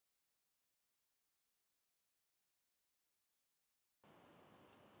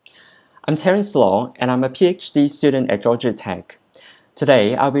I'm Terence Law, and I'm a PhD student at Georgia Tech.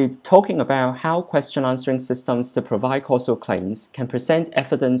 Today, I'll be talking about how question answering systems that provide causal claims can present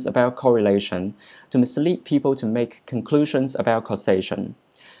evidence about correlation to mislead people to make conclusions about causation.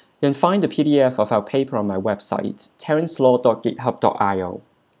 You can find the PDF of our paper on my website, terencelaw.github.io.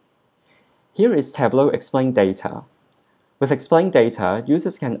 Here is Tableau Explain Data. With Explain Data,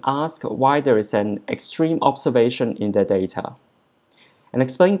 users can ask why there is an extreme observation in their data. And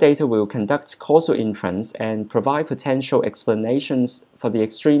Explain Data will conduct causal inference and provide potential explanations for the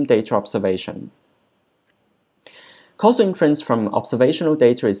extreme data observation. Causal inference from observational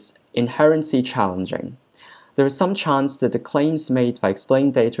data is inherently challenging. There is some chance that the claims made by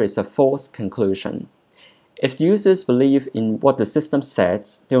Explain Data is a false conclusion. If users believe in what the system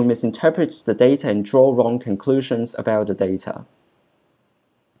says, they will misinterpret the data and draw wrong conclusions about the data.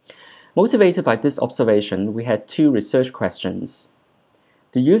 Motivated by this observation, we had two research questions.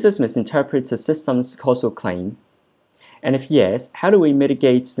 Do users misinterpret the system's causal claim? And if yes, how do we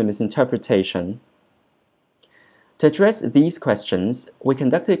mitigate the misinterpretation? To address these questions, we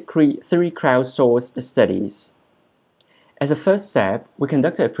conducted three crowdsourced studies. As a first step, we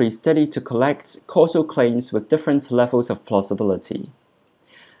conducted a pre-study to collect causal claims with different levels of plausibility.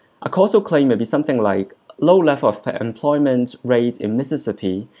 A causal claim may be something like low level of employment rate in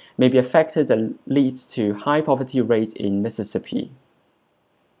Mississippi may be a factor that leads to high poverty rate in Mississippi.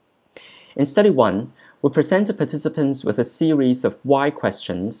 In Study 1, we presented participants with a series of why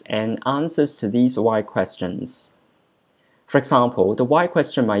questions and answers to these why questions. For example, the why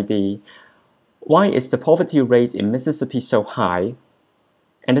question might be, why is the poverty rate in Mississippi so high?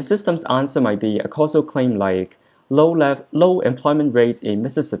 And the system's answer might be a causal claim like, low employment rate in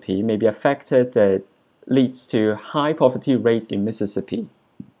Mississippi may be a factor that leads to high poverty rate in Mississippi.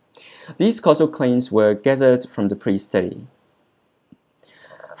 These causal claims were gathered from the pre-study.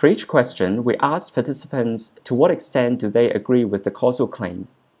 For each question, we asked participants to what extent do they agree with the causal claim.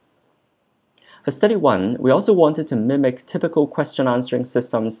 For Study 1, we also wanted to mimic typical question answering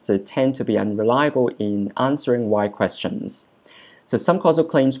systems that tend to be unreliable in answering why questions. So some causal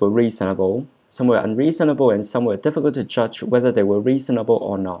claims were reasonable, some were unreasonable, and some were difficult to judge whether they were reasonable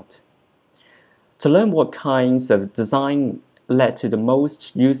or not. To learn what kinds of design led to the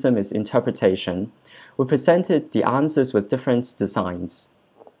most user misinterpretation, we presented the answers with different designs.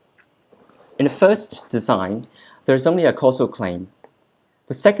 In the first design, there is only a causal claim.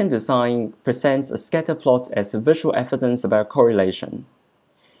 The second design presents a scatterplot as visual evidence about correlation.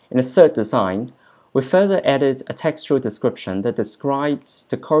 In the third design, we further added a textual description that describes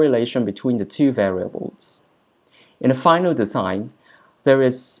the correlation between the two variables. In the final design, there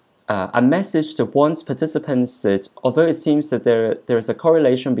is a message that warns participants that although it seems that there is a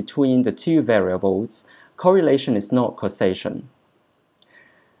correlation between the two variables, correlation is not causation.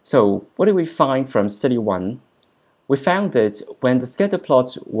 So, what did we find from Study 1? We found that when the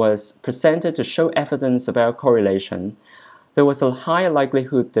scatterplot was presented to show evidence about correlation, there was a higher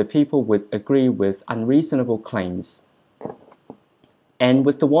likelihood that people would agree with unreasonable claims. And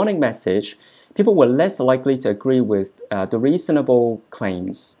with the warning message, people were less likely to agree with the reasonable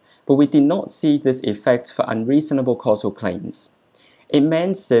claims, but we did not see this effect for unreasonable causal claims. It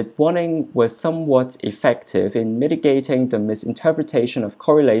meant that warning was somewhat effective in mitigating the misinterpretation of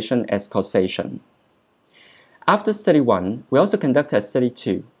correlation as causation. After Study 1, we also conducted Study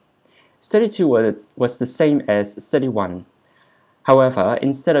 2. Study 2 was the same as Study 1. However,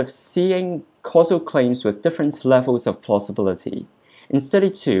 instead of seeing causal claims with different levels of plausibility, in Study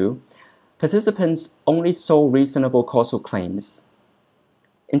 2, participants only saw reasonable causal claims.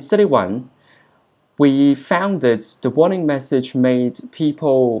 In Study 1, we found that the warning message made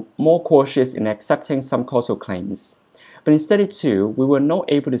people more cautious in accepting some causal claims. But in Study 2, we were not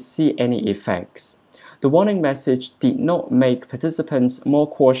able to see any effects. The warning message did not make participants more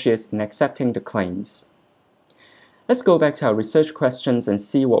cautious in accepting the claims. Let's go back to our research questions and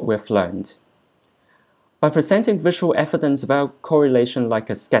see what we've learned. By presenting visual evidence about correlation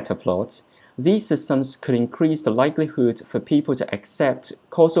like a scatterplot, these systems could increase the likelihood for people to accept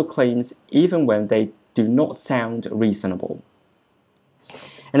causal claims even when they do not sound reasonable.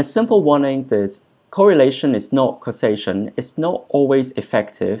 And a simple warning that correlation is not causation is not always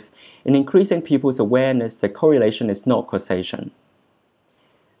effective in increasing people's awareness that correlation is not causation.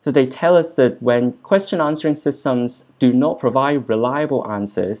 So they tell us that when question answering systems do not provide reliable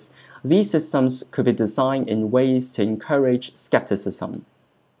answers, these systems could be designed in ways to encourage skepticism.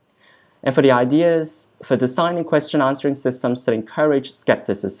 And for the ideas for designing question answering systems that encourage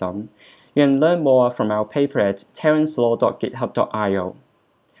skepticism, you can learn more from our paper at terencelaw.github.io.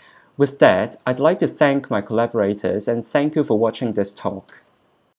 With that, I'd like to thank my collaborators and thank you for watching this talk.